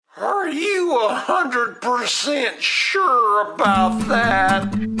Are you 100% sure about that?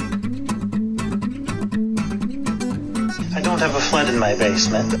 I don't have a flood in my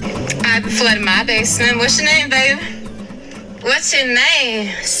basement. I have a flood in my basement. What's your name, baby? What's your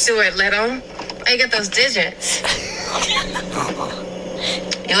name, Stuart Little? How you got those digits?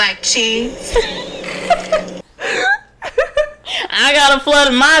 You like cheese? I got a flood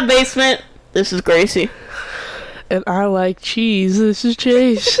in my basement. This is Gracie. And I like cheese. This is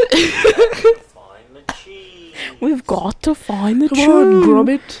Chase. Find the cheese. We've got to find the cheese. Come on,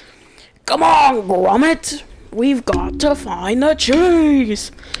 Gromit. Come on, Gromit. We've got to find the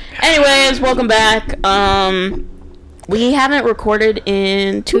cheese. Anyways, welcome back. We haven't recorded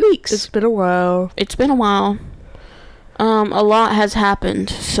in 2 weeks. It's been a while. A lot has happened,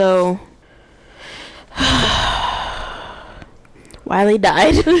 so Wiley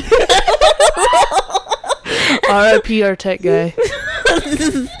died. R.I.P. our tech guy.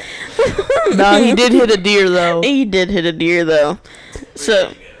 Nah, he did hit a deer though. He did hit a deer though.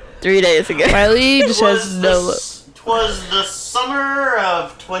 So 3 days ago. Wiley just has no. Twas the summer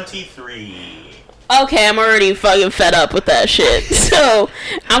of 23. Okay, I'm already fucking fed up with that shit. So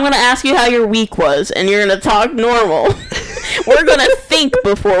I'm gonna ask you how your week was, and you're gonna talk normal. We're gonna think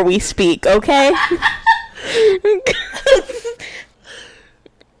before we speak, okay?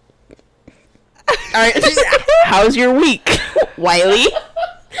 Alright, how's your week, Wiley?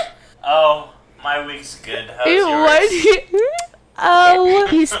 Oh, my week's good. How's Ew, yours? why do you... Oh.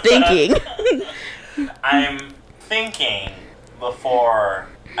 He's thinking. I'm thinking before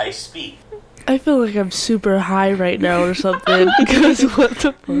I speak. I feel like I'm super high right now or something. Because what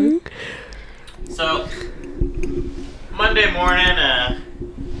the fuck? So, Monday morning, I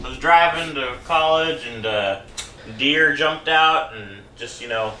was driving to college and deer jumped out and just,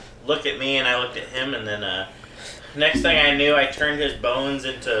 looked at me and I looked at him and then next thing I knew I turned his bones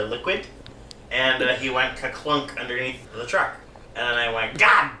into liquid and he went ka-clunk underneath the truck. And then I went,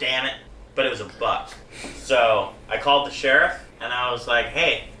 God damn it! But it was a buck. So I called the sheriff and I was like,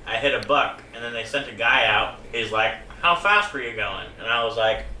 hey, I hit a buck. And then they sent a guy out. He's like, how fast were you going? And I was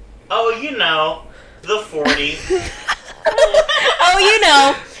like, oh, the 40.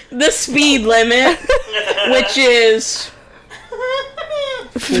 Oh, the speed limit, which is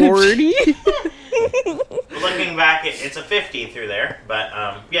 40. Looking back, it's a 50 through there. But,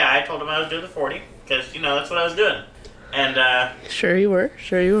 yeah, I told him I was doing the 40. Because, that's what I was doing. And, Sure you were.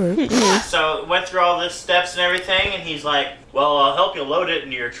 so went through all the steps and everything, and he's like, well, I'll help you load it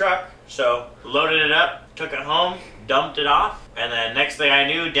into your truck. So loaded it up, took it home, dumped it off, and then next thing I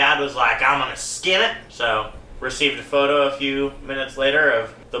knew, Dad was like, I'm gonna skin it. So received a photo a few minutes later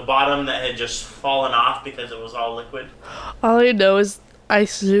of the bottom that had just fallen off because it was all liquid. All I know is I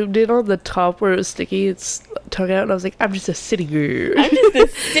zoomed in on the top where it was sticky. It's tongue out, and I was like, I'm just a city girl.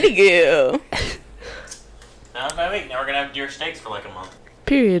 Not my week. Now we're gonna have deer steaks for like a month.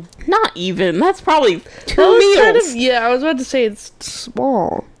 Period. Not even. That's probably 2 meals. I was about to say it's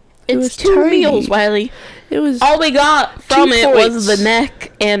small. It's 2 meals, Wiley. It was all we got from it points. was the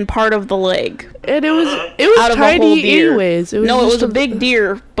neck and part of the leg. And it was out of a whole tiny deer. anyways. It was a big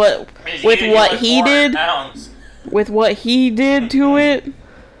deer, but with what he did, to it,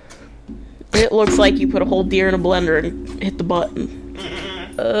 it looks like you put a whole deer in a blender and hit the button.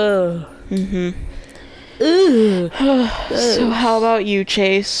 So how about you,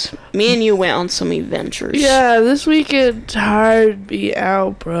 Chase? Me and you went on some adventures. Yeah, this weekend tired me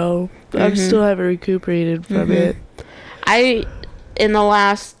out, bro. I still haven't recuperated from it. In the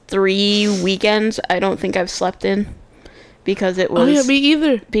last 3 weekends, I don't think I've slept in. Because it was... Oh, yeah, me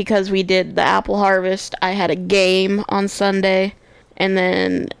either. Because we did the apple harvest. I had a game on Sunday. And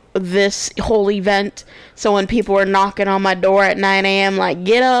then this whole event. So when people were knocking on my door at 9 a.m. like,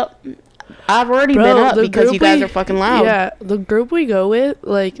 get up. I've already been up because you guys are fucking loud. Yeah, the group we go with,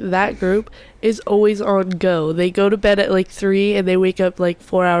 like, that group is always on go. They go to bed at, like, 3 and they wake up, like,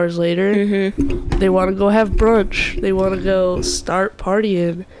 4 hours later. They want to go have brunch. They want to go start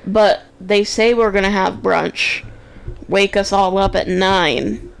partying. But they say we're going to have brunch. Wake us all up at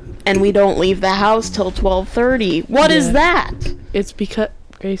 9. And we don't leave the house till 12:30. What is that? It's because...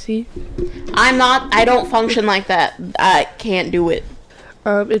 Gracie? I don't function like that. I can't do it.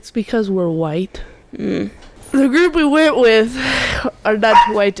 It's because we're white. The group we went with are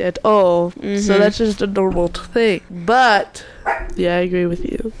not white at all, so that's just a normal thing. But, yeah, I agree with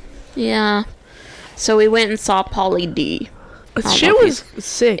you. Yeah. So we went and saw Pauly-D. Shit was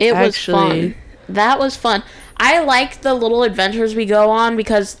sick, It actually. was fun. That was fun. I like the little adventures we go on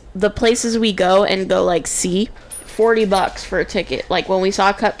because the places we go and go, like, see, $40 for a ticket. Like, when we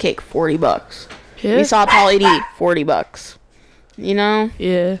saw Cupcake, $40. Yeah. We saw Pauly-D, $40. You know?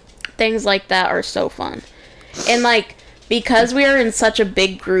 Yeah. Things like that are so fun. And, like, because we are in such a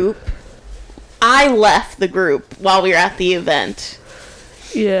big group, I left the group while we were at the event.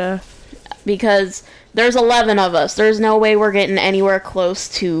 Yeah. Because there's 11 of us. There's no way we're getting anywhere close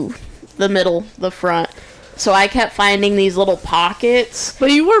to the middle, the front. So I kept finding these little pockets. But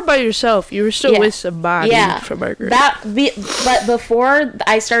you weren't by yourself. You were still with somebody from our group. But before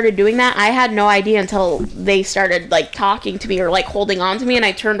I started doing that, I had no idea until they started, like, talking to me or, like, holding on to me. And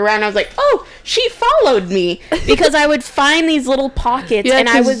I turned around and I was like, oh, she followed me. Because I would find these little pockets and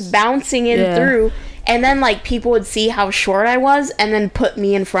I was bouncing in through. And then, like, people would see how short I was and then put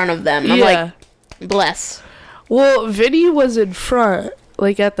me in front of them. I'm like, bless. Well, Vinny was in front,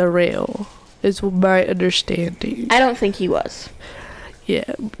 like, at the rail. Is my understanding. I don't think he was.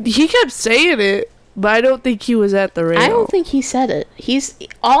 Yeah. He kept saying it, but I don't think he was at the rail. I don't think he said it.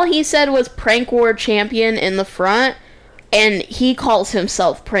 All he said was Prank War Champion in the front, and he calls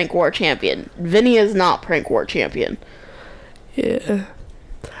himself Prank War Champion. Vinny is not Prank War Champion. Yeah.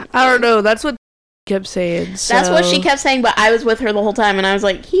 I don't know. That's what kept saying. So. That's what she kept saying, but I was with her the whole time, and I was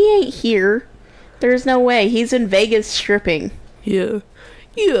like, he ain't here. There's no way. He's in Vegas stripping. Yeah.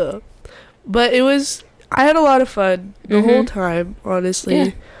 Yeah. But I had a lot of fun the whole time,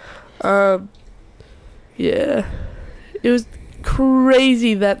 honestly. Yeah. Yeah. It was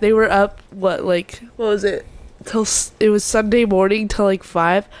crazy that they were up, what was it? It was Sunday morning till like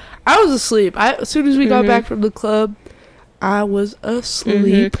 5. I was asleep. As soon as we got back from the club, I was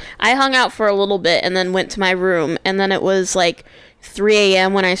asleep. I hung out for a little bit and then went to my room, and then it was like 3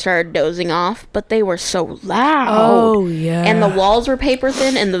 a.m. when I started dozing off, but they were so loud. Oh, yeah. And the walls were paper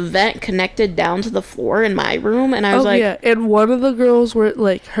thin, and the vent connected down to the floor in my room, and I was yeah. And one of the girls were,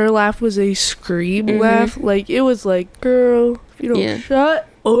 like, her laugh was a scream laugh. Like, it was like, girl, if you don't shut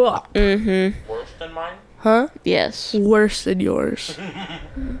up. Worse than mine? Huh? Yes. Worse than yours.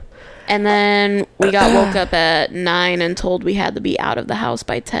 And then we got woke up at 9 and told we had to be out of the house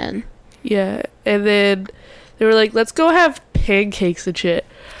by 10. Yeah, and then they were like, let's go have pancakes and shit.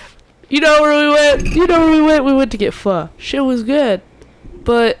 You know where we went? We went to get pho. Shit was good.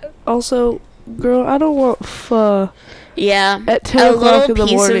 But also, girl, I don't want pho. Yeah. At 10 o'clock in the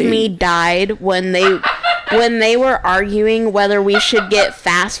morning. A little piece of me died when they were arguing whether we should get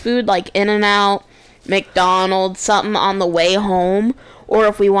fast food like In-N-Out, McDonald's, something on the way home, or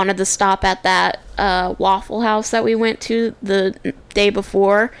if we wanted to stop at that Waffle House that we went to the day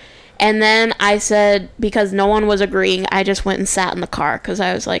before. And then I said, because no one was agreeing, I just went and sat in the car because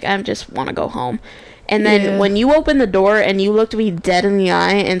I was like, I just want to go home. And then when you opened the door and you looked me dead in the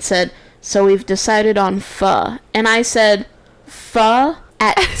eye and said, so we've decided on pho. And I said, pho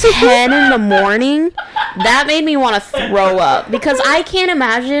at 10 in the morning? That made me want to throw up. Because I can't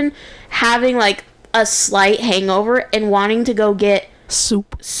imagine having like a slight hangover and wanting to go get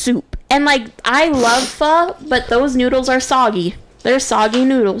soup. And like, I love pho, but those noodles are soggy. They're soggy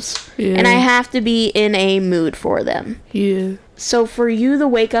noodles. Yeah. And I have to be in a mood for them. Yeah. So for you to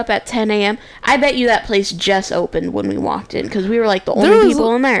wake up at 10 a.m., I bet you that place just opened when we walked in. Because we were like the only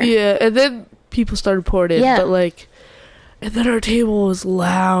people in there. Yeah, and then people started pouring in. Yeah. But like, and then our table was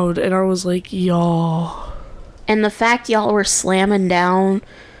loud. And I was like, y'all. And the fact y'all were slamming down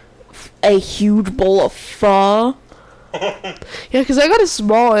a huge bowl of pho. Yeah, because I got a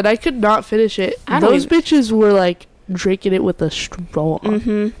small and I could not finish it. Those bitches were like drinking it with a straw.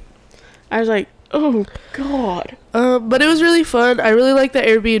 I was like, oh god. But it was really fun. I really liked the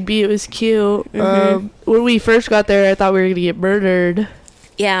Airbnb. It was cute. When we first got there, I thought we were gonna get murdered.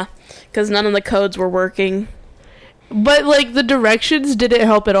 Yeah, because none of the codes were working. But like the directions didn't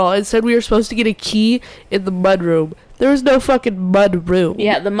help at all. It said we were supposed to get a key in the mud room. There was no fucking mud room.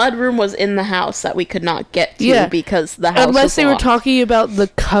 Yeah, the mud room was in the house that we could not get to because the house Unless was they locked. were talking about the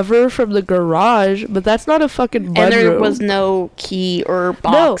cover from the garage, but that's not a fucking mud room. And there was no key or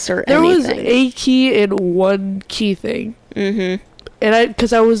box or there anything. There was a key and one key thing. And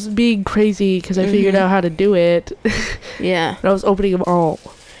because I was being crazy because I figured out how to do it. Yeah. And I was opening them all.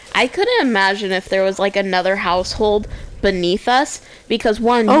 I couldn't imagine if there was like another household beneath us, because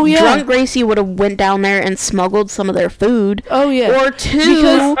one, drunk Gracie would have went down there and smuggled some of their food. Or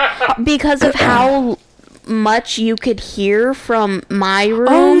two, because of how much you could hear from my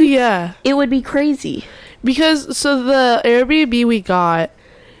room. It would be crazy. Because so the Airbnb we got,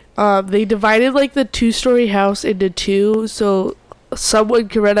 they divided like the 2-story house into 2, so someone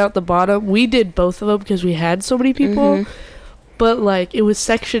could rent out the bottom. We did both of them because we had so many people, but like it was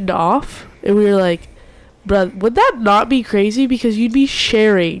sectioned off, and we were like, bruh, would that not be crazy? Because you'd be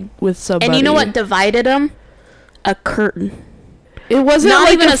sharing with somebody. And you know what divided them? A curtain. It wasn't not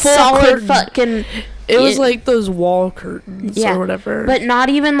like even a full solid curtain. fucking It was like those wall curtains or whatever. But not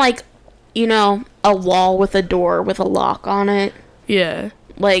even like, you know, a wall with a door with a lock on it. Yeah.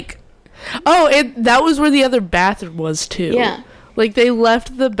 Like... Oh, and that was where the other bathroom was, too. Yeah. Like, they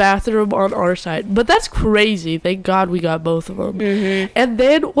left the bathroom on our side. But that's crazy. Thank God we got both of them. Mm-hmm. And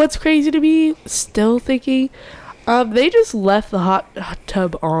then, what's crazy to me, still thinking, they just left the hot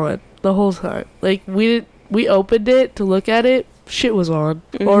tub on the whole time. Like, we opened it to look at it. Shit was on.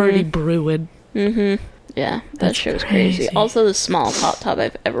 Already brewing. Mm-hmm. Yeah, that shit was crazy. Also, the smallest hot tub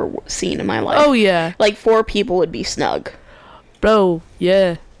I've ever seen in my life. Oh, yeah. Like, 4 people would be snug. Bro,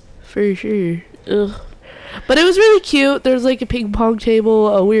 yeah. For sure. Ugh. But it was really cute. There's like a ping pong table,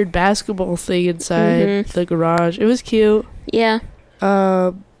 a weird basketball thing inside the garage. It was cute. Yeah.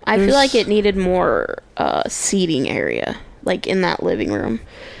 I feel like it needed more seating area, like in that living room.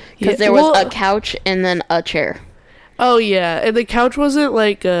 Because there was a couch and then a chair. Oh, yeah. And the couch wasn't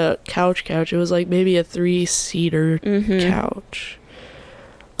like a couch. It was like maybe a 3-seater couch.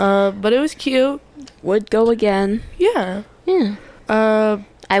 But it was cute. Would go again. Yeah. Yeah.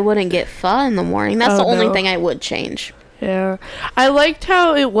 I wouldn't get pho in the morning. That's the only thing I would change. Yeah. I liked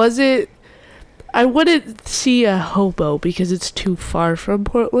how it wasn't... I wouldn't see a hobo because it's too far from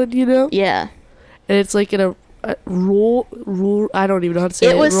Portland, you know? Yeah. And it's like in a rural... I don't even know how to say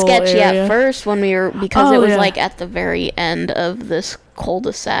it. It was sketchy area. at first when we were... Because it was like at the very end of this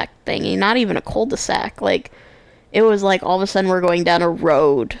cul-de-sac thingy. Not even a cul-de-sac. Like, it was like all of a sudden we're going down a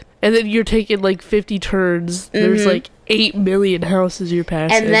road. And then you're taking like 50 turns. There's like 8 million houses you're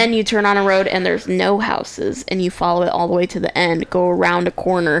passing. And then you turn on a road and there's no houses. And you follow it all the way to the end. Go around a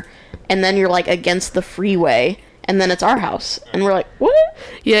corner. And then you're like against the freeway. And then it's our house. And we're like, what?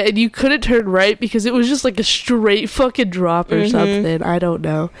 Yeah, and you couldn't turn right because it was just like a straight fucking drop or something. I don't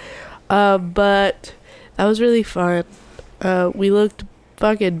know. But that was really fun. We looked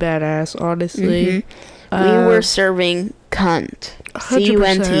fucking badass, honestly. We were serving cunt.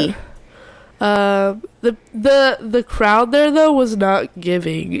 100%. The crowd there though was not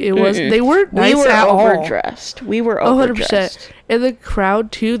giving. It was they weren't nice at all. We were overdressed. 100%. And the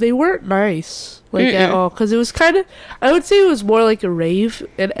crowd too, they weren't nice at all because it was kind of, I would say it was more like a rave.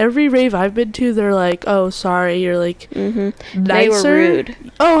 And every rave I've been to, they're like, "Oh, sorry," you're like nicer. They were rude.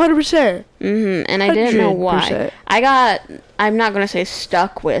 Oh, 100%. And I didn't know why. I'm not gonna say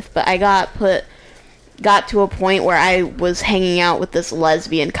stuck with, but I got to a point where I was hanging out with this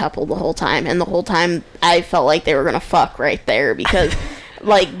lesbian couple the whole time, and the whole time I felt like they were gonna fuck right there because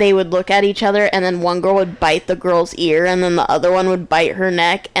like they would look at each other and then one girl would bite the girl's ear and then the other one would bite her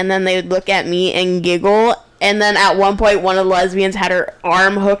neck and then they would look at me and giggle, and then at one point one of the lesbians had her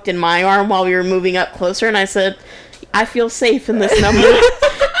arm hooked in my arm while we were moving up closer, and I said, I feel safe in this number.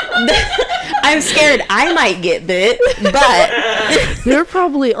 I'm scared I might get bit, but... They're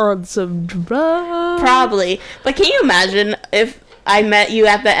probably on some drugs. Probably. But can you imagine if I met you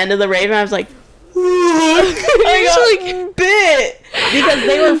at the end of the rave and I was like... I got like bit! Because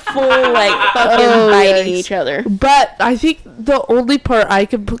they were full, like, fucking biting each other. But I think the only part I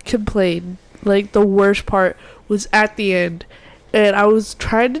can complain, like, the worst part, was at the end. And I was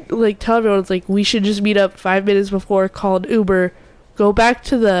trying to, like, tell everyone, it's like, we should just meet up 5 minutes before, call an Uber, go back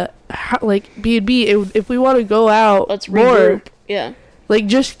to the... like B&B, if we want to go out, let's regroup. Yeah, like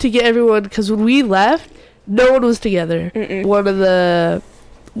just to get everyone, because when we left no one was together. One of the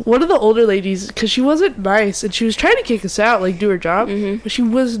older ladies, because she wasn't nice and she was trying to kick us out, like do her job, but she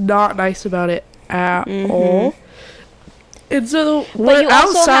was not nice about it at all. And so we're you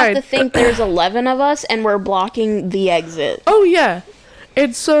outside. Also have to think there's 11 of us and we're blocking the exit. Oh yeah,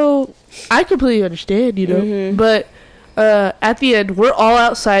 and so I completely understand, you know, but at the end, we're all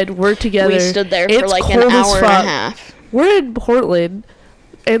outside. We're together. We stood there for like an hour and a half. We're in Portland,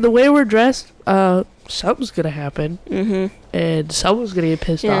 and the way we're dressed, something's gonna happen, and someone's gonna get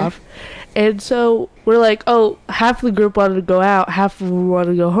pissed off. And so we're like, oh, half the group wanted to go out, half of them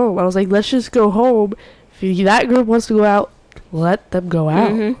wanted to go home. I was like, let's just go home. If that group wants to go out, let them go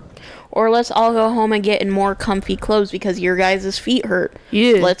out. Or let's all go home and get in more comfy clothes because your guys' feet hurt.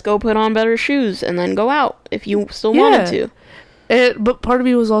 Yeah. Let's go put on better shoes and then go out if you still wanted to. But part of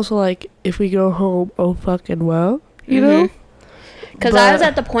me was also like, if we go home, oh fucking well, you know? Because I was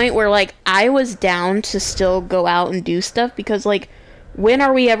at the point where, like, I was down to still go out and do stuff because, like, when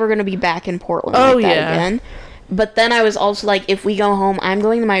are we ever going to be back in Portland like that again? But then I was also like, if we go home, I'm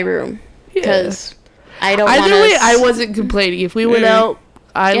going to my room. Because I don't want to... Either way, I wasn't complaining. If we went out...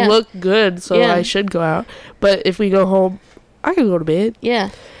 I look good, so I should go out. But if we go home, I can go to bed. Yeah.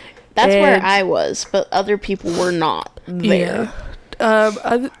 That's where I was, but other people were not there.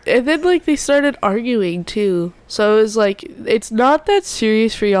 And then like they started arguing too. So it was like it's not that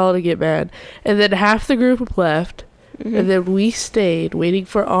serious for y'all to get mad. And then half the group left, and then we stayed waiting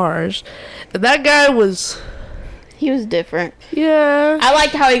for ours. And that guy was, He was different. yeah. I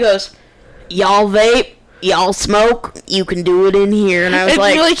liked how he goes, y'all vape, y'all smoke, you can do it in here. And I was And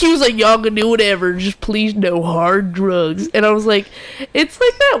like, he was like, y'all can do whatever, just please no hard drugs. And I was like, it's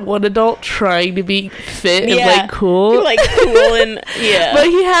like that one adult trying to be fit and like cool. Like cool and yeah. But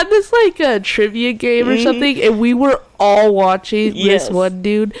he had this like a trivia game or something, and we were all watching Yes. this one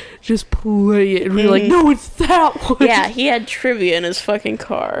dude just play it, and we were like, no, it's that one. Yeah, he had trivia in his fucking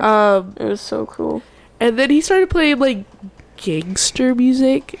car. It was so cool. And then he started playing like gangster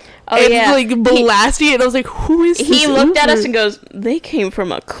music. Oh, and yeah. like blasting it, and I was like, who is this? He looked at us Uber? and goes, they came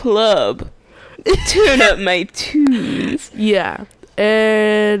from a club. Tune up my tunes. Yeah.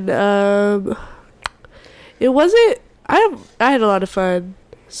 And it wasn't, I had a lot of fun.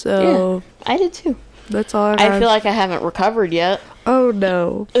 So I did too. that's all I had. I feel like I haven't recovered yet. Oh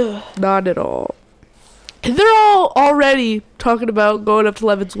no. Not at all. And they're all already talking about going up to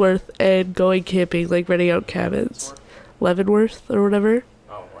Leavenworth and going camping, like renting out cabins. Leavenworth or whatever.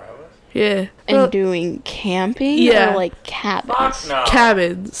 Oh, where I was? Yeah. And Well, doing camping? Yeah. Or like cabins? Fuck no.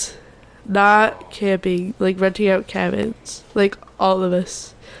 cabins. Not camping. Like renting out cabins. Like all of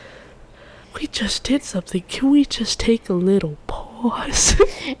us. We just did something. Can we just take a little pause?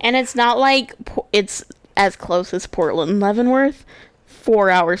 And it's not like it's as close as Portland, Leavenworth.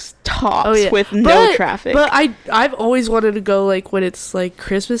 4 hours tops with no traffic. But I've always wanted to go like when it's like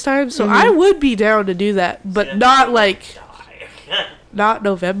Christmas time, so I would be down to do that, but not like not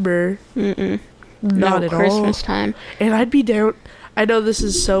November. Not no at Christmas all. time. And I'd be down. I know this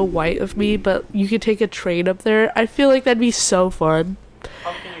is so white of me, but you could take a train up there. I feel like that'd be so fun.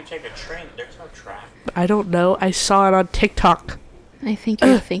 How can you take a train? There's no track. I don't know. I saw it on TikTok. I think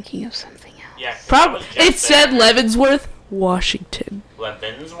you're thinking of something else. Yeah. 'cause I was just It said there. Leavenworth, Washington.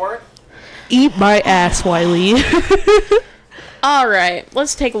 Leavenworth? Eat my ass, Wiley. All right,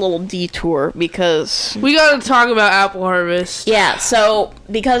 let's take a little detour because We gotta talk about Apple Harvest. yeah, so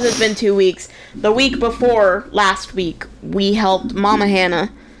because it's been 2 weeks, the week before last week, we helped Mama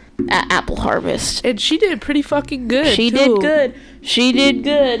Hannah at Apple Harvest. And she did pretty fucking good. She too. did good. She did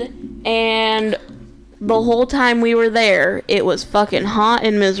good. And the whole time we were there, it was fucking hot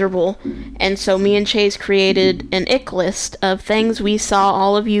and miserable. And so me and Chase created an ick list of things we saw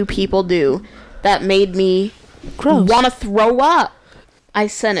all of you people do that made me Gross. want to throw up. I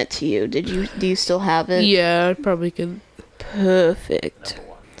sent it to you. Do you still have it? Yeah, I probably could. Perfect.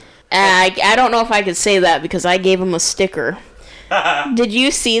 I don't know if I could say that because I gave him a sticker. Did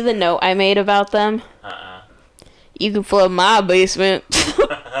you see the note I made about them? You can flood my basement.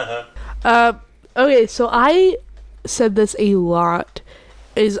 Okay, so I said this a lot.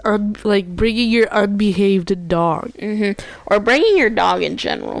 Is like bringing your unbehaved dog. Or bringing your dog in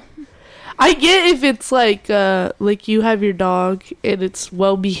general. I get if it's like you have your dog and it's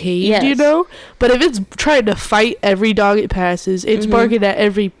well behaved, you Yes. know. But if it's trying to fight every dog it passes, it's barking at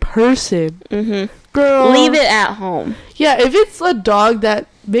every person. Girl, Leave it at home. Yeah, if it's a dog that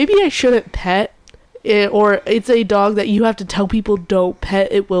maybe I shouldn't pet, or it's a dog that you have to tell people don't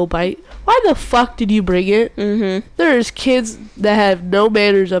pet, it will bite. Why the fuck did you bring it? There's kids that have no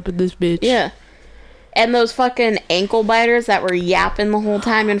manners up in this bitch. Yeah. And those fucking ankle biters that were yapping the whole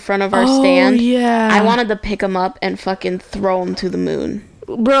time in front of our stand. Yeah. I wanted to pick them up and fucking throw them to the moon.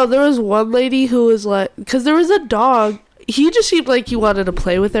 Bro, there was one lady who was like, because there was a dog. He just seemed like he wanted to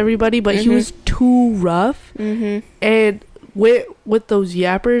play with everybody, but he was too rough. And with those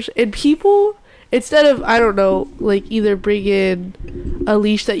yappers, and people, instead of, I don't know, like either bring in a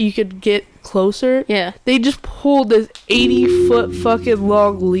leash that you could get closer, Yeah. they just pulled this 80-foot fucking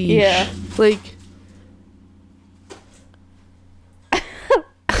long leash. Yeah. Like,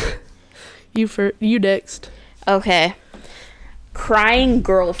 you next. Okay. Crying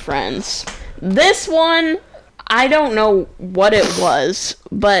girlfriends. This one, I don't know what it was,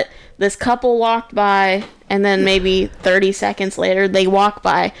 but this couple walked by, and then maybe 30 seconds later, they walk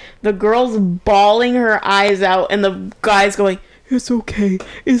by. The girl's bawling her eyes out, and the guy's going, it's okay,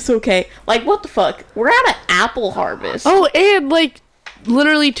 it's okay. Like, what the fuck? We're at an apple harvest. Oh, and like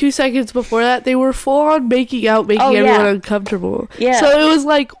literally 2 seconds before that, they were full on making out, making Oh, everyone yeah. uncomfortable. Yeah. So it was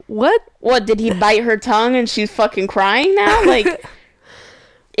like, what? What, did he bite her tongue and she's fucking crying now? Like,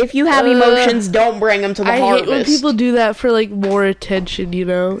 if you have emotions, don't bring them to the I harvest. hate when people do that for like more attention, you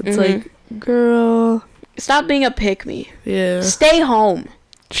know? It's like, girl. Stop being a pick-me. Yeah. Stay home.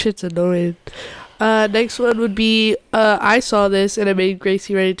 Shit's annoying. Next one would be, I saw this and I made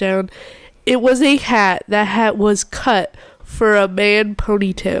Gracie write it down. It was a hat. That hat was cut for a man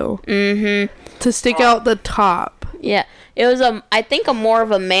ponytail. Mm-hmm. To stick out the top. Yeah. It was, I think, more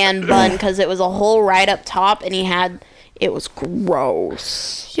of a man bun because it was a hole right up top and it was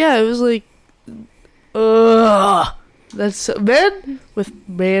gross. Yeah, it was like, ugh. That's so, men with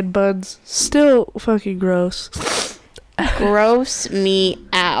man buns, still fucking gross. Gross me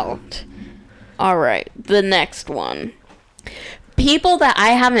out. Alright, the next one. People that I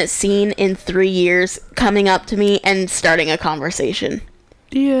haven't seen in 3 years coming up to me and starting a conversation.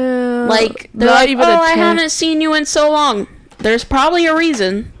 Yeah. Like, they're not like, even oh, I haven't seen you in so long. There's probably a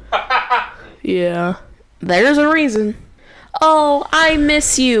reason. Yeah. There's a reason. Oh, I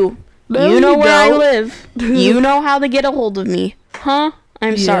miss you. No, you know you where don't. I live. You know how to get a hold of me. Huh?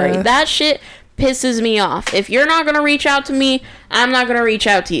 I'm sorry. Yeah. That shit pisses me off. If you're not gonna reach out to me, I'm not gonna reach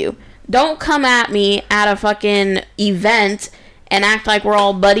out to you. Don't come at me at a fucking event and act like we're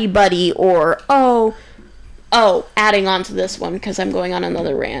all buddy-buddy or, oh, adding on to this one because I'm going on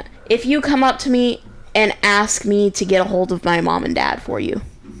another rant. If you come up to me and ask me to get a hold of my mom and dad for you.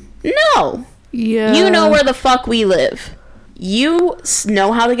 No. Yeah. You know where the fuck we live. You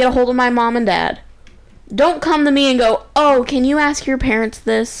know how to get a hold of my mom and dad. Don't come to me and go, oh, can you ask your parents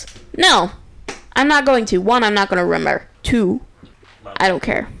this? No. I'm not going to. 1, I'm not going to remember. 2, I don't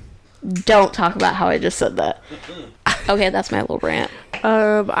care. Don't talk about how I just said that. Okay, that's my little rant.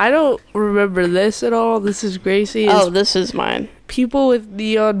 I don't remember this at all. This is Gracie. Oh, this is mine. People with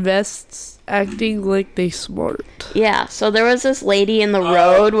neon vests acting like they smart. Yeah, so there was this lady in the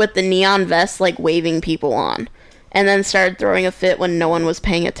road with the neon vest, like, waving people on. And then started throwing a fit when no one was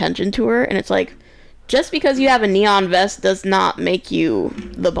paying attention to her. And it's like, just because you have a neon vest does not make you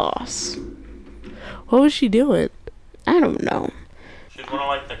the boss. What was she doing? I don't know. She's one of,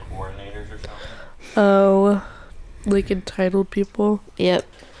 like, the coordinators or something. Oh, like entitled people. Yep.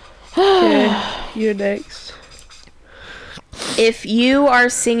 Okay, you're next. If you are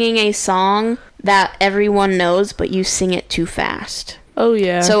singing a song that everyone knows, but you sing it too fast. Oh,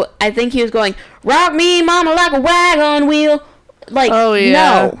 yeah. So I think he was going, rock me, mama, like a wagon wheel. Like, Oh,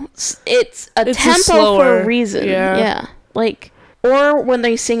 yeah. no. It's a It's a tempo for slower, a reason. yeah. Like, or when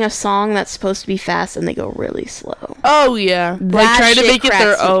they sing a song that's supposed to be fast and they go really slow. Oh, yeah. Like, That trying to shit make it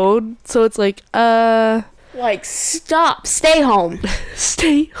their cracks me. own. So it's like, Like, stop. Stay home.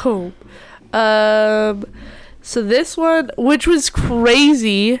 stay home. So this one, which was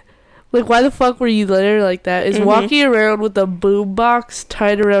crazy, like, why the fuck were you there like that, is walking around with a boombox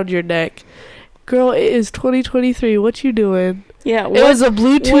tied around your neck. Girl, it is 2023. What you doing? Yeah. It was a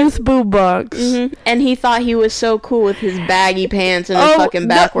Bluetooth boombox. Mm-hmm. And he thought he was so cool with his baggy pants and his fucking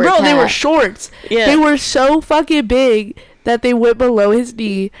backwards no, they hat. were shorts. Yeah. They were so fucking big that they went below his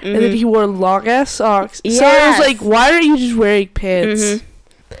knee, and then he wore long-ass socks. So it Yes. was like, why are you just wearing pants?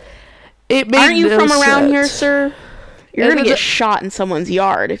 It made Aren't you no from around sense. here, sir? You're And gonna then get shot in someone's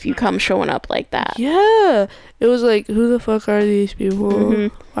yard if you come showing up like that. Yeah. It was like, who the fuck are these people?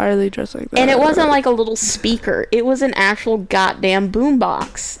 Why are they dressed like that? And it wasn't like a little speaker. It was an actual goddamn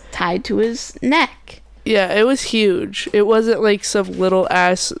boombox tied to his neck. Yeah, it was huge. It wasn't like some little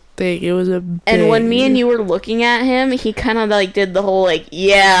ass thing. It was a big... And when me and you were looking at him, he kind of like did the whole like,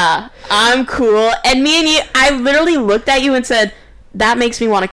 yeah, I'm cool. And me and you, I literally looked at you and said, that makes me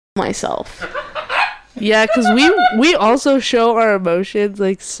want to kill myself. Yeah, because we also show our emotions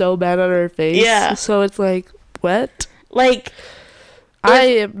like so bad on our face. Yeah. So it's like, what? Like, I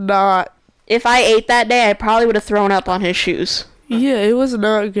am not... if I ate that day, I probably would have thrown up on his shoes. Yeah, it was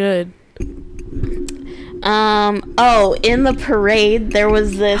not good. In the parade, there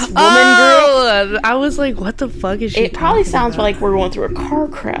was this woman group. I was like, what the fuck is she It probably talking sounds about? like we're going through a car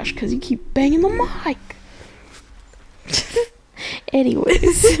crash because you keep banging the mic.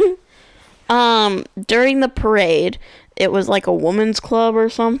 Anyways, during the parade, it was like a woman's club or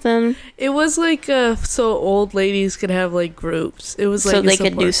something, It was like so old ladies could have like groups. It was like so a they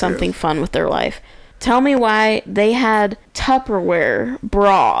could do support something group. fun with their life. Tell me why they had Tupperware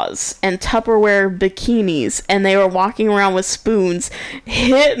bras and Tupperware bikinis, and they were walking around with spoons,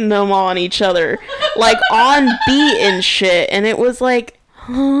 hitting them on each other, like on beat and shit. And it was like,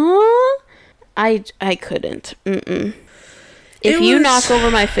 huh? I couldn't. Mm-mm. If you knock over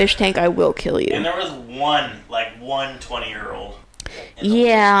my fish tank, I will kill you. And there was one 20-year-old.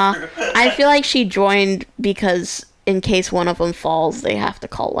 Yeah, I feel like she joined because in case one of them falls, they have to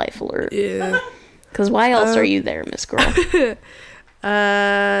call Life Alert. Yeah. Because why else are you there, Miss Girl?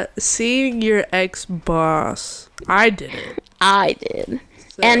 Seeing your ex-boss. I didn't. I did.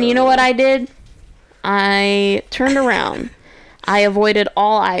 And you know what I did? I turned around. I avoided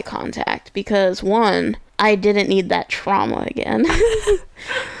all eye contact because, one, I didn't need that trauma again.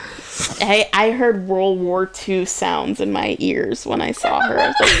 Hey, I heard World War II sounds in my ears when I saw her. I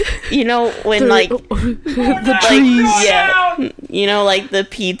was like, you know, when like the trees. yeah, you know, like the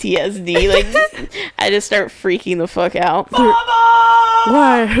PTSD. Like, I just start freaking the fuck out.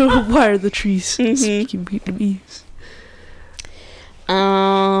 Why are the trees speaking Vietnamese?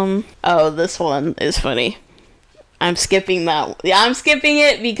 Oh, this one is funny. I'm skipping that. Yeah, I'm skipping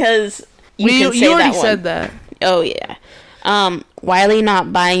it because you already said that. Oh yeah. Wiley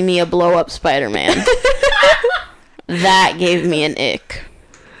not buying me a blow up Spider-Man. That gave me an ick.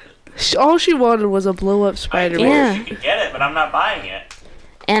 All she wanted was a blow up Spider-Man. Yeah. You could get it, but I'm not buying it.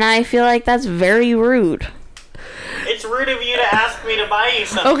 And I feel like that's very rude. It's rude of you to ask me to buy you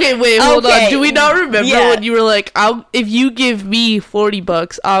something. Okay, wait, hold on. Do we not remember when you were like, if you give me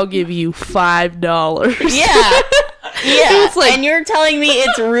 $40, I'll give you $5? Yeah. Yeah. It's like, and you're telling me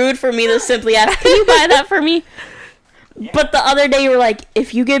it's rude for me to simply ask, can you buy that for me? Yeah. But the other day you were like,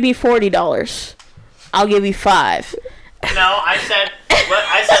 if you give me $40, I'll give you $5. No, I said,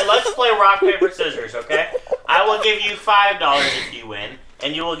 let's play rock, paper, scissors, okay? I will give you $5 if you win,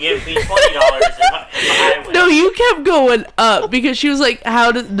 and you will give me $20 if I win. No, you kept going up because she was like,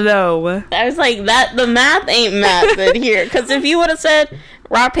 no. I was like, the math ain't math in here. Because if you would have said,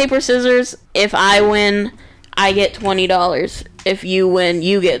 rock, paper, scissors, if I win, I get $20. If you win,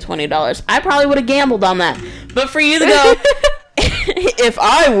 you get $20. I probably would have gambled on that. But for you to go, if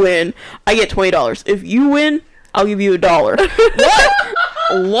I win, I get $20. If you win, I'll give you $1.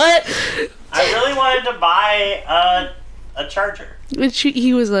 What? I really wanted to buy a charger. But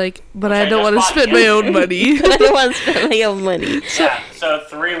he was like, but I don't want to spend my own money. I don't want to spend my own money. Yeah, so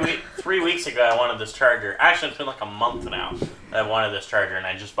 3 weeks ago I wanted this charger. Actually, it's been like a month now that I wanted this charger, and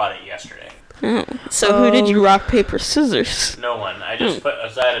I just bought it yesterday. Oh. So who did you rock, paper, scissors? No one. I just put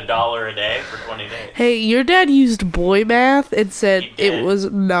aside $1 a day for 20 days. Hey, your dad used boy math and said it was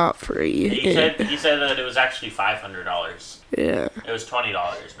not free. He said that it was actually $500. Yeah. It was $20,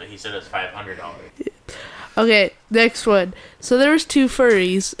 but he said it was $500. Okay, next one. So there was 2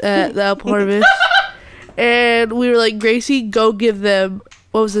 furries at the Apple Harvest, and we were like, Gracie, go give them,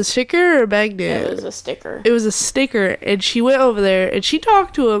 what was it, a sticker or a magnet? It was a sticker. It was a sticker, and she went over there, and she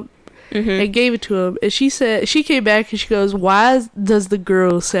talked to him, and gave it to him, and she came back and she goes, why does the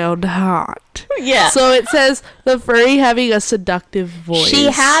girl sound hot? Yeah. So it says the furry having a seductive voice.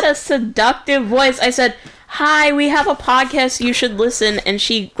 She had a seductive voice. I said, hi, we have a podcast, you should listen. And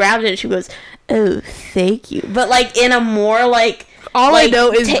she grabbed it and she goes, oh, thank you. But like in a more like, all I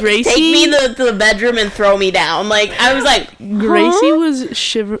know is Gracie. Take me to the bedroom and throw me down. Like I was like, Gracie was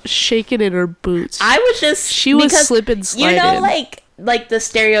shaking in her boots. I was just she was slipping, sliding. You know, like the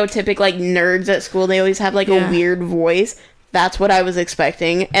stereotypic like nerds at school, they always have like a weird voice. That's what I was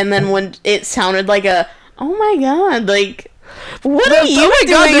expecting. And then when it sounded like a, oh my god, like what are you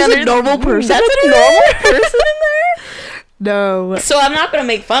doing? There's a normal person. That's a normal person in there. No. So I'm not gonna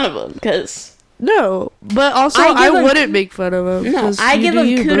make fun of him because no, but also I wouldn't make fun of him. No, I give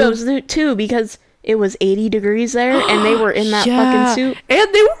him kudos too because it was 80 degrees there and they were in that fucking suit.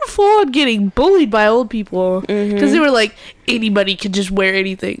 And they were full on getting bullied by old people because they were like, anybody can just wear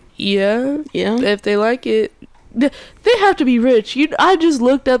anything. Yeah. If they like it. They have to be rich. I just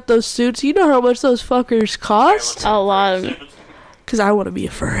looked up those suits. You know how much those fuckers cost? A lot of. Because I want to be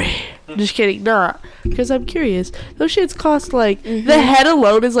a furry. Just kidding, not. Because I'm curious. Those shits cost like the head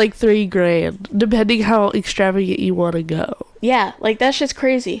alone is like $3,000, depending how extravagant you want to go. Yeah, like that shit's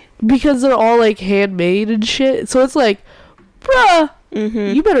crazy. Because they're all like handmade and shit. So it's like, bruh,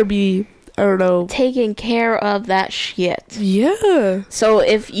 you better be, I don't know, taking care of that shit. Yeah. So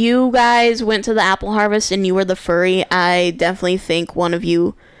if you guys went to the Apple Harvest and you were the furry, I definitely think one of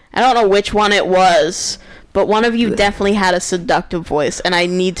you, I don't know which one it was, but one of you definitely had a seductive voice, and I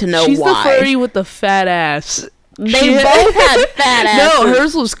need to know why. She's the furry with the fat ass. They both had fat asses. No,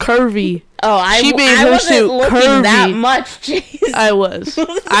 hers was curvy. Oh, she made her wasn't suit looking curvy. that much. Jeez.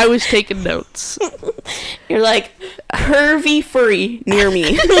 I was taking notes. You're like, curvy furry near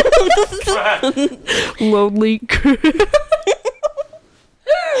me. Lonely.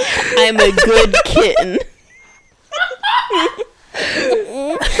 I'm a good kitten.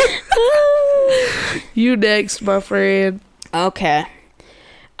 You next, my friend. Okay.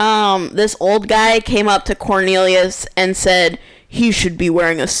 This old guy came up to Cornelius and said he should be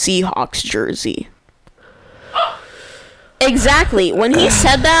wearing a Seahawks jersey. Exactly. When he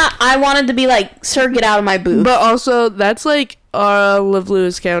said that, I wanted to be like, sir, get out of my booth. But also, that's like all of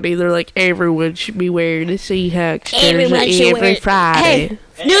Lewis County. They're like, everyone should be wearing a Seahawks jersey every Friday.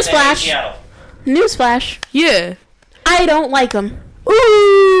 Hey, newsflash. Newsflash. Yeah. I don't like them.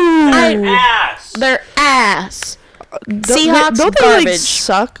 Ooh. Ass. They're ass. Seahawks, don't they like garbage.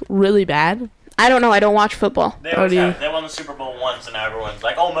 suck really bad? I don't know. I don't watch football. They won the Super Bowl once, and everyone's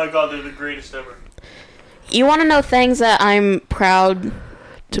like, "Oh my God, they're the greatest ever." You want to know things that I'm proud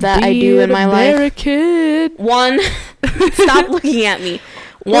that Be I do in an my life? American. One, stop looking at me.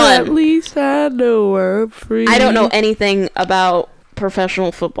 Well, at One, least I know I'm free. I don't know anything about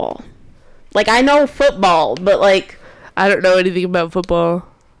professional football. Like, I know football, but like I don't know anything about football.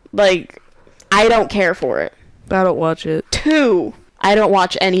 I don't care for it. I don't watch it. 2, I don't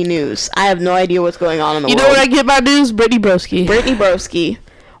watch any news. I have no idea what's going on in the You world. know where I get my news? Brittany Broski. Brittany Broski,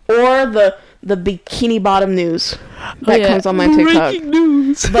 or the bikini bottom news that comes on my TikTok. Breaking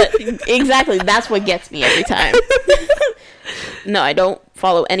news. But exactly, that's what gets me every time. No, I don't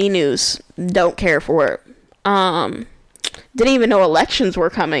follow any news. Don't care for it. Didn't even know elections were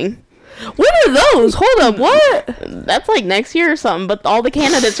coming. What are those? Hold up, what? That's like next year or something, but all the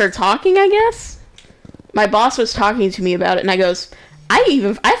candidates are talking, I guess. My boss was talking to me about it, and I goes,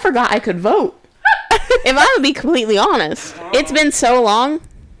 I forgot I could vote. If I would be completely honest. It's been so long.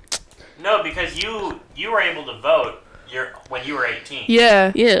 No, because you were able to vote when you were 18.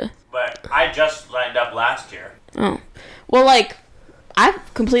 Yeah. Yeah. But I just signed up last year. Oh. Well, I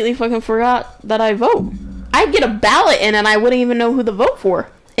completely fucking forgot that I vote. I'd get a ballot in and I wouldn't even know who to vote for.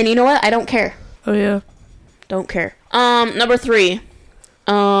 And you know what? I don't care. Oh, yeah. Don't care. Number 3.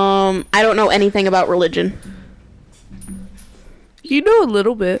 I don't know anything about religion. You know a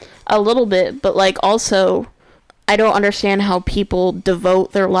little bit. A little bit, but also, I don't understand how people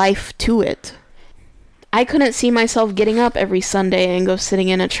devote their life to it. I couldn't see myself getting up every Sunday and go sitting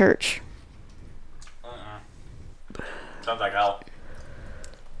in a church. Sounds like hell.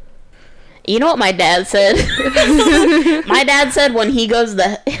 You know what my dad said? My dad said when he goes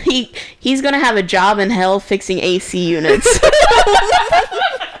he's gonna have a job in hell fixing AC units.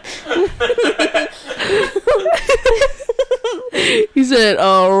 He said,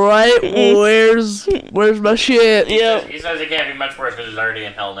 "Alright, where's my shit?" Yep. He says it can't be much worse because he's already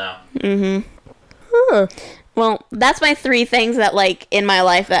in hell now. Huh. Well, that's my 3 things that in my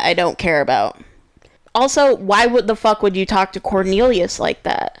life that I don't care about. Also, why the fuck would you talk to Cornelius like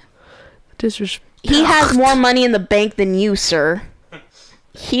that? Disrespect. He has more money in the bank than you, sir.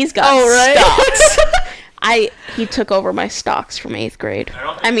 He's got right. stocks. He took over my stocks from 8th grade.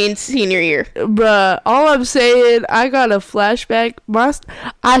 I mean, senior year. Bruh, all I'm saying, I got a flashback.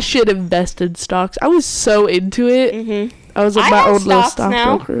 I should invest in stocks. I was so into it. Mm-hmm. I was my have own little stocks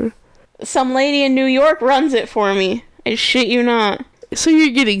now. stockbroker. Some lady in New York runs it for me. I shit you not. So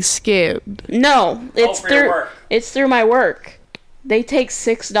you're getting scammed. No, it's for your work. It's through my work. They take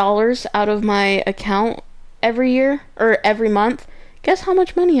 $6 out of my account every year or every month. Guess how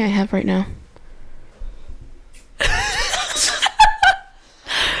much money I have right now?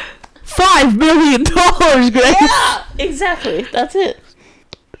 $5 million, Grace. Yeah, exactly. That's it.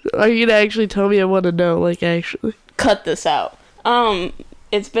 Are you gonna actually tell me? I want to know, actually. Cut this out.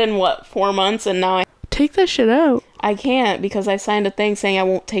 It's been 4 months, and now Take that shit out. I can't because I signed a thing saying I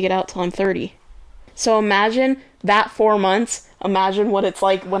won't take it out till I'm 30. So imagine that 4 months. Imagine what it's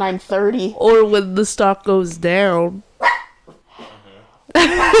like when I'm 30. Or when the stock goes down.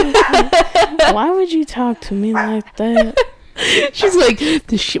 Why would you talk to me like that? She's like,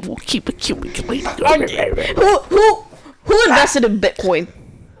 this shit will keep accumulating. Who invested in Bitcoin?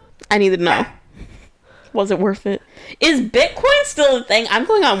 I need to know. Was it worth it? Is Bitcoin still a thing? I'm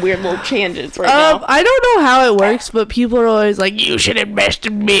going on weird little tangents right now. I don't know how it works, but people are always like, you should invest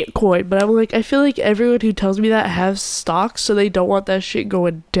in Bitcoin. But I'm like, I feel like everyone who tells me that has stocks, so they don't want that shit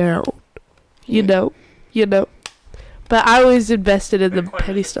going down. You know. But I always invested in the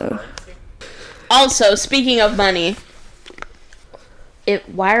penny stuff. Also, speaking of money,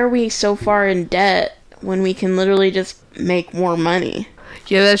 why are we so far in debt when we can literally just make more money?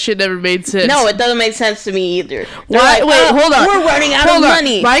 Yeah, that shit never made sense. No, it doesn't make sense to me either. Why? Wait, hold on. We're running out of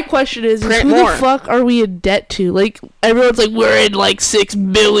money. My question is Print who more. the fuck are we in debt to? Everyone's like, we're in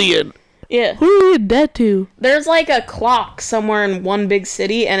 $6 billion. Yeah. Who are we in debt to? There's a clock somewhere in one big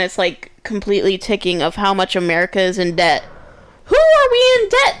city, and it's completely ticking of how much America is in debt. Who are we in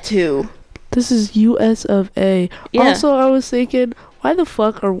debt to? This is US of A. Yeah. Also, I was thinking, why the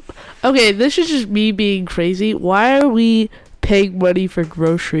fuck are... Okay, this is just me being crazy. Why are we paying money for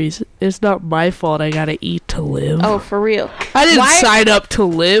groceries? It's not my fault I gotta eat to live. Oh, for real. I didn't sign up to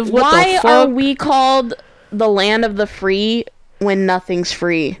live. What Why the fuck? are we called the land of the free when nothing's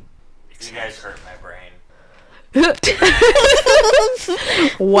free? You guys hurt my brain.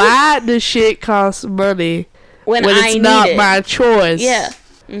 Why does shit cost money When when I it's need not it. my choice? Yeah.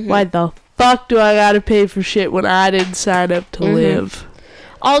 Mm-hmm. Why the fuck do I gotta pay for shit when I didn't sign up to live?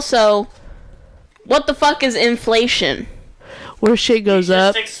 Also, What the fuck is inflation? Where shit goes You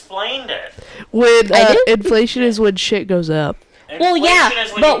up. just explained it. When I did? inflation is when shit goes up. Well, yeah, Inflation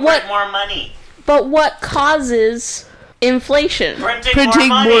is when but you print more money. But what causes inflation? Printing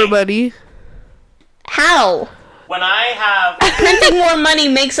more money. How? When I have... Printing more money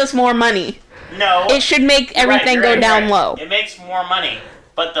makes us more money. No. It should make everything go down low. It makes more money,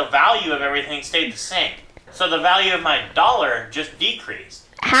 but the value of everything stayed the same. So the value of my dollar just decreased.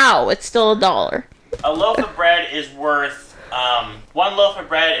 How? It's still $1. A loaf of bread is worth... one loaf of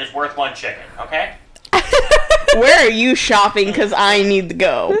bread is worth one chicken, okay? Where are you shopping? Because I need to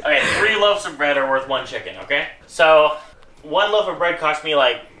go. Okay, 3 loaves of bread are worth one chicken, okay? So, one loaf of bread cost me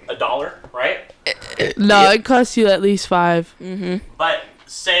like $1, right? No, it costs you at least $5. Mm-hmm. But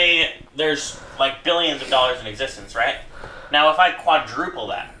say there's like billions of dollars in existence, right? Now, if I quadruple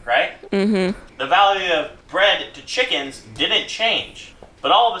that, right? Mm-hmm. The value of bread to chickens didn't change.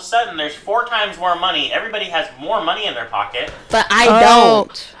 But all of a sudden, there's 4 times more money. Everybody has more money in their pocket. But I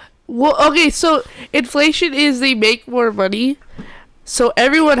don't. Well, okay, so inflation is they make more money, so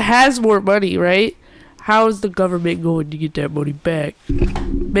everyone has more money, right? How is the government going to get that money back?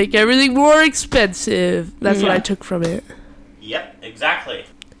 Make everything more expensive. That's what I took from it. Yep, exactly.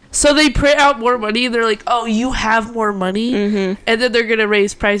 So they print out more money, and they're like, oh, you have more money? Mm-hmm. And then they're going to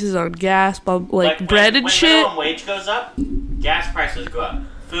raise prices on gas, like bread and shit. When minimum wage goes up, gas prices go up.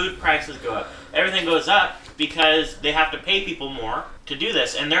 Food prices go up. Everything goes up because they have to pay people more to do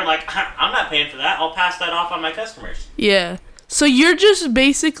this. And they're like, I'm not paying for that. I'll pass that off on my customers. Yeah. So you're just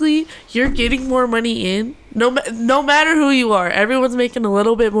basically, you're getting more money in. No matter who you are, everyone's making a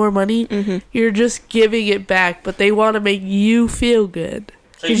little bit more money. Mm-hmm. You're just giving it back, but they want to make you feel good.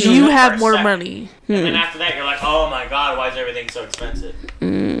 Because So you have more money. And then after that, you're like, oh my god, why is everything so expensive?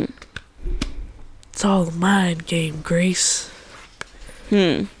 It's all a mind game, Grace.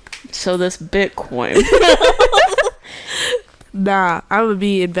 So this Bitcoin. Nah, I'm going to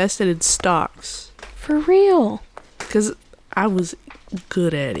be invested in stocks. For real. Because I was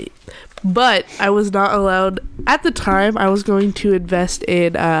good at it. But I was not allowed... At the time, I was going to invest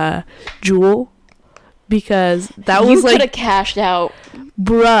in Jewel. Because that was you like... could have cashed out.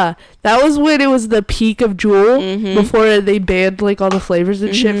 Bruh. That was when it was the peak of Jewel. Mm-hmm. Before they banned like all the flavors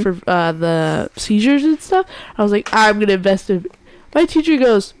and shit for the seizures and stuff. I was like, I'm going to invest in... My teacher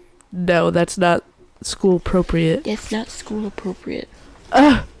goes, no, that's not school appropriate. It's not school appropriate.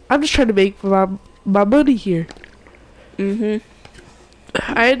 I'm just trying to make my money here. I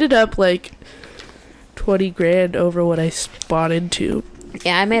ended up like 20 grand over what I bought into.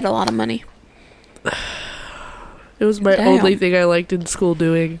 Yeah, I made a lot of money. It was my only thing I liked in school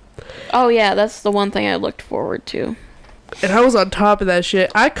doing. Oh yeah, that's the one thing I looked forward to. And I was on top of that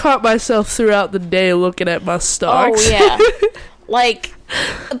shit. I caught myself throughout the day looking at my stocks. Oh yeah. Like,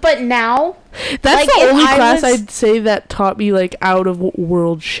 but now... That's like, the only class I'd say that taught me, like,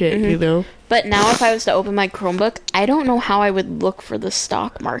 out-of-world shit, you know? But now if I was to open my Chromebook, I don't know how I would look for the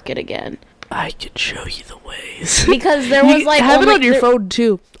stock market again. I can show you the ways. Because there was, like... have it on your phone,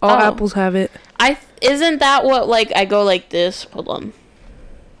 too. All Apples have it. Isn't that what, like, I go like this? Hold on.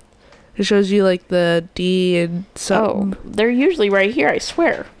 It shows you, like, the D and something. Oh, they're usually right here, I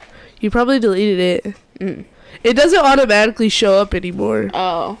swear. You probably deleted it. It doesn't automatically show up anymore.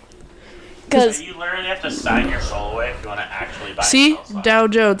 Oh. So you literally have to sign your soul away if you want to actually buy See? and sell Dow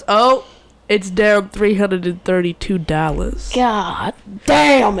Jones. Oh, it's down $332. God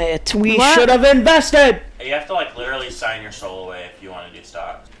damn it. We should have invested. You have to, like, literally sign your soul away if you want to do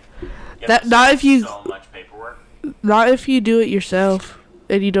stocks. Not if you... So much paperwork. Not if you do it yourself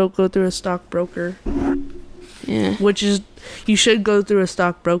and you don't go through a stockbroker. Yeah. Which is... You should go through a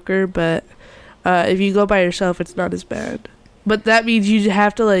stockbroker, but... if you go by yourself, it's not as bad. But that means you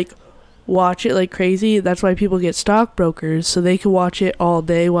have to, like, watch it like crazy. That's why people get stockbrokers, so they can watch it all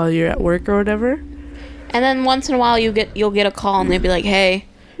day while you're at work or whatever. And then once in a while, you'll get a call, and they'll be like, hey,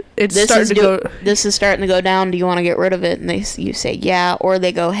 this is starting to go down. Do you want to get rid of it? And you say, yeah. Or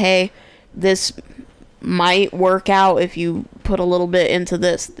they go, hey, this might work out if you put a little bit into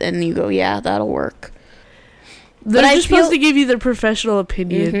this. And you go, yeah, that'll work. They're just supposed to give you their professional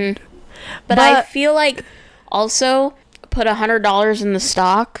opinion. But I feel like also put $100 in the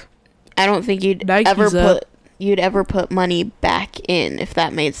stock. I don't think you'd ever put money back in, if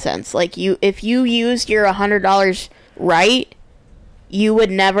that made sense. Like if you used your $100 right, you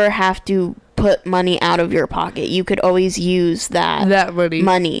would never have to put money out of your pocket. You could always use that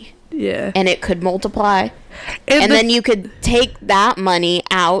money. Yeah. And it could multiply. And then you could take that money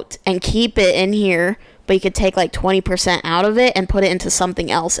out and keep it in here. But you could take like 20% out of it and put it into something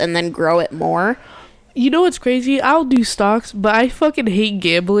else and then grow it more. You know what's crazy? I'll do stocks, but I fucking hate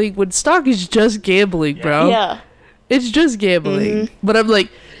gambling when stock is just gambling, bro. Yeah. It's just gambling. But I'm like,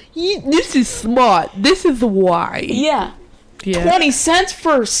 this is smart. This is why. Yeah. Yeah. 20 cents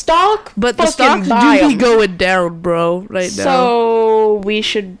for stock? But the Fucking stocks buy do be 'em. going down, bro, right now. So we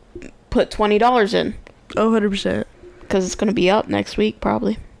should put $20 in. Oh, 100%. Because it's going to be up next week,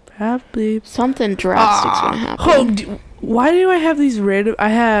 probably. Probably. Something drastic's going to happen. Why do I have these random... I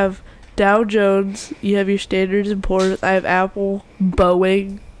have Dow Jones. You have your Standards and Poor's. I have Apple,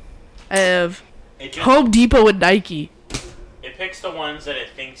 Boeing. I have Home Depot and Nike. It picks the ones that it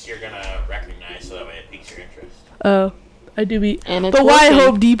thinks you're going to recognize, so that way it piques your interest. Oh, I do be... And it's But why working.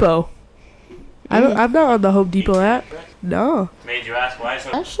 Home Depot? I'm not on the Home Depot app. No. Made you ask why so...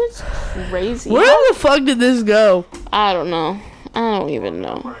 That shit's crazy. Where the fuck did this go? I don't know. I don't even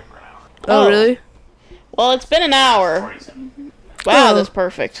know. Oh, really? Well, it's been an hour. 47. Wow, Oh. that's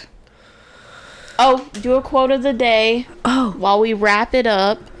perfect. Oh, do a quote of the day Oh. while we wrap it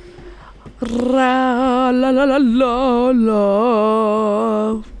up. La la la la la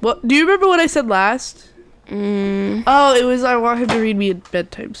la. What? Do you remember what I said last? Oh, it was I want him to read me a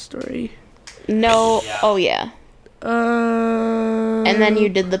bedtime story. No. Yeah. Oh, yeah. And And then you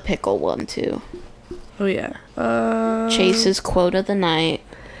did the pickle one, too. Oh yeah. Chase's quote of the night.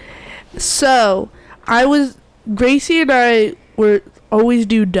 So Gracie and I were always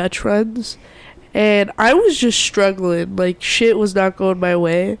do Dutch runs, and I was just struggling. Like shit was not going my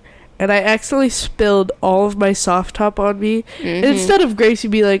way, and I accidentally spilled all of my soft top on me. And instead of Gracie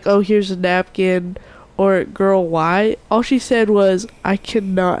be like, "Oh, here's a napkin," or "Girl, why?" all she said was, "I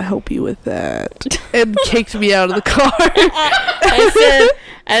cannot help you with that," and kicked me out of the car. I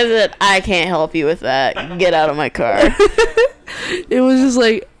said, I can't help you with that. Get out of my car. It was just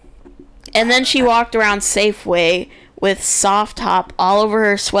like, And then she walked around Safeway with soft top all over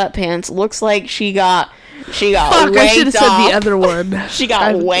her sweatpants. Looks like she got fuck, I should have wanked said off. the other one. She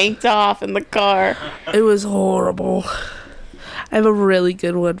got wanked off in the car. It was horrible. I have a really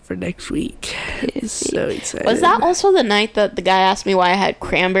good one for next week. So excited. Was that also the night that the guy asked me why I had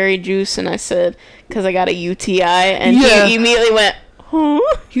cranberry juice, and I said, because I got a UTI, and Yeah. he immediately went, huh?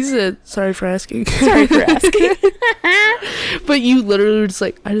 He said, sorry for asking. Sorry for asking. But you literally were just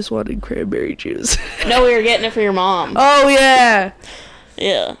like, I just wanted cranberry juice. No, we were getting it for your mom. Oh, yeah.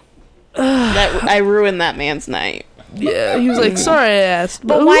 Yeah. I ruined that man's night. Yeah, he was like, sorry I asked.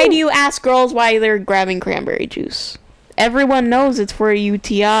 But why do you ask girls why they're grabbing cranberry juice? Everyone knows it's for a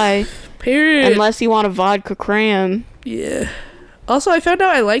UTI. Period. Unless you want a vodka cran. Yeah. Also, I found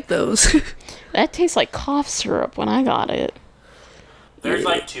out I like those. That tastes like cough syrup when I got it. There's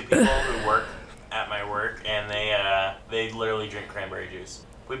like two people who work at my work, and they literally drink cranberry juice.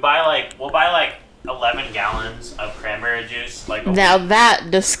 We'll buy like 11 gallons of cranberry juice. Like Now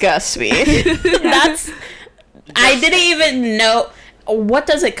that disgusts me. I didn't even know. What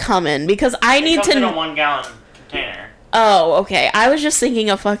does it come in? Because I it need comes to. in a 1 gallon container. Oh, okay. I was just thinking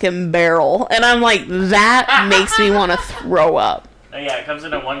a fucking barrel, and I'm like, that makes me want to throw up. Oh, yeah, it comes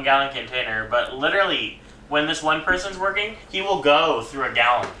in a 1 gallon container, but literally, when this one person's working, he will go through a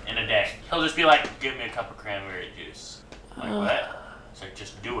gallon in a day. He'll just be like, give me a cup of cranberry juice. I'm like, what? It's like,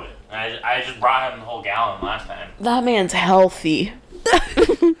 just do it. And I just brought him the whole gallon last time. That man's healthy.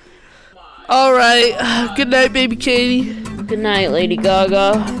 All right. Good night, baby Katie. Good night, Lady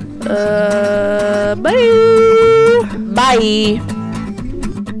Gaga. Bye. Bye.